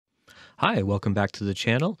Hi, welcome back to the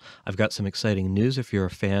channel. I've got some exciting news if you're a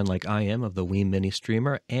fan like I am of the Wiim Mini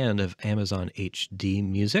Streamer and of Amazon HD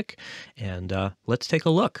Music. And let's take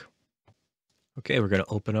a look. Okay, we're going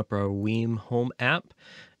to open up our Wiim Home app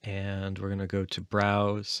and we're going to go to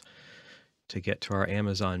Browse to get to our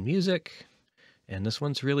Amazon Music. And this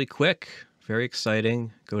one's really quick, very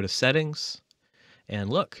exciting. Go to Settings. And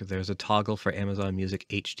look, there's a toggle for Amazon Music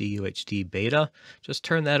HD UHD Beta. Just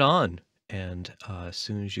turn that on. And as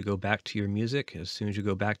soon as you go back to your music, as soon as you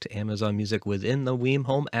go back to Amazon Music within the Wiim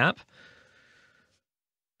Home app,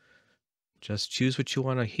 just choose what you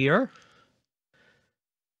want to hear.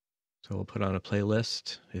 So we'll put on a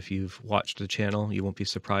playlist. If you've watched the channel, you won't be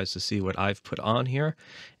surprised to see what I've put on here.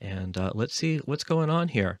 And let's see what's going on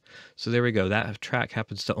here. So there we go. That track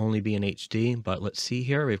happens to only be in HD, but let's see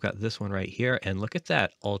here. We've got this one right here. And look at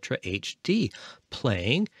that, Ultra HD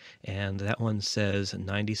playing. And that one says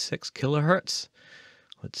 96 kilohertz.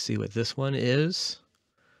 Let's see what this one is.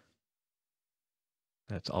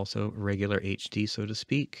 That's also regular HD, so to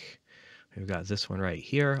speak. We've got this one right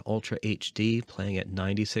here, Ultra HD, playing at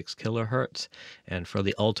 96 kilohertz. And for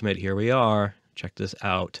the ultimate, here we are. Check this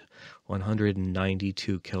out,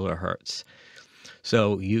 192 kilohertz.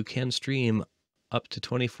 So you can stream up to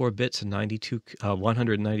 24 bits and 192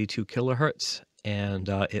 kilohertz, and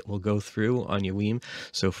it will go through on your Wiim.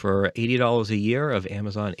 So for $80 a year of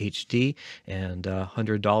Amazon HD and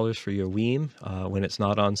 $100 for your Wiim when it's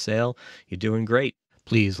not on sale, you're doing great.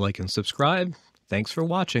 Please like and subscribe. Thanks for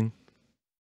watching.